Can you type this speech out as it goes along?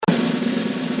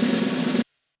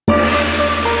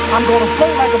I'm gonna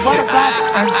float like a butterfly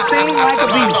and sting like a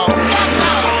bee.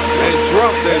 Man,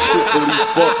 drop that shit for these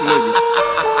fuck niggas.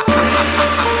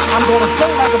 I'm gonna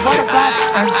float like a butterfly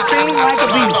and sting like a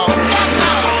bee.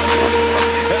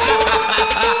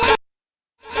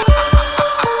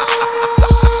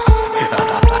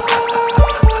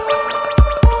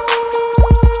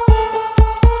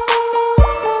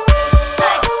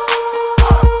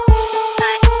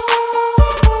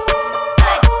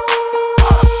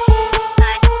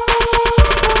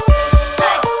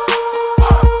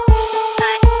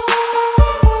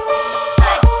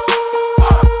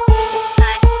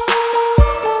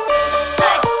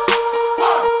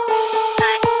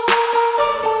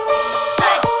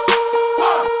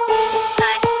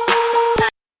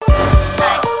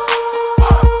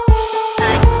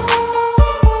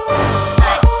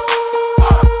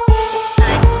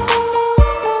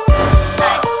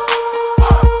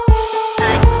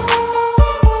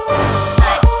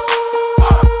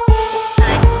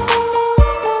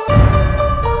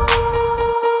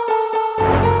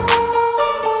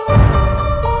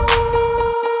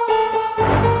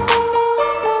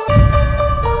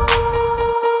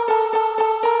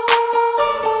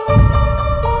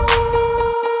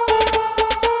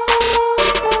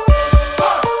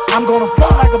 I'm gonna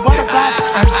float like a butterfly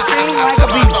and sting like a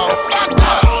bee.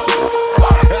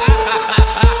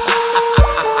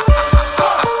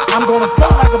 I'm gonna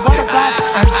float like a butterfly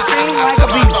and sting like a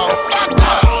bee.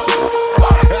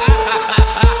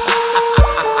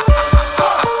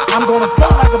 I'm gonna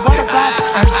float like a butterfly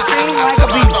and sting like a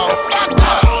bee.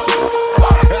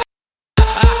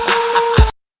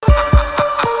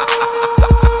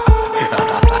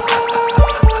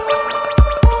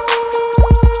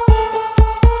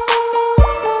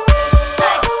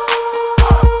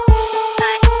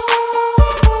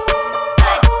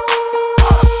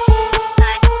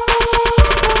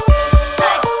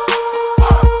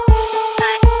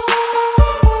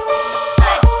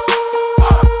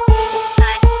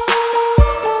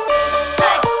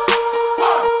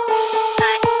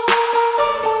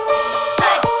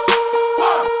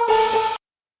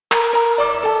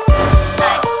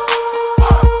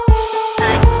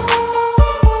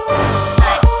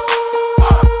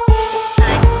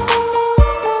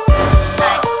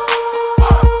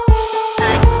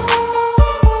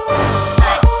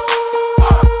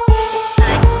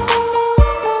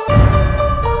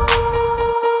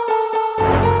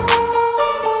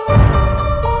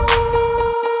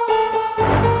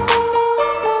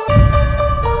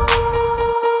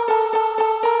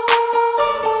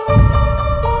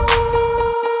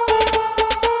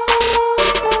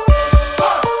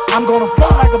 I'm gonna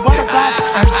float like a butterfly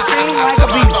and sting like a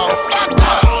bee.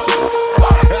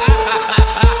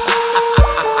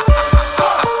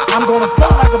 I'm gonna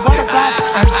float like a butterfly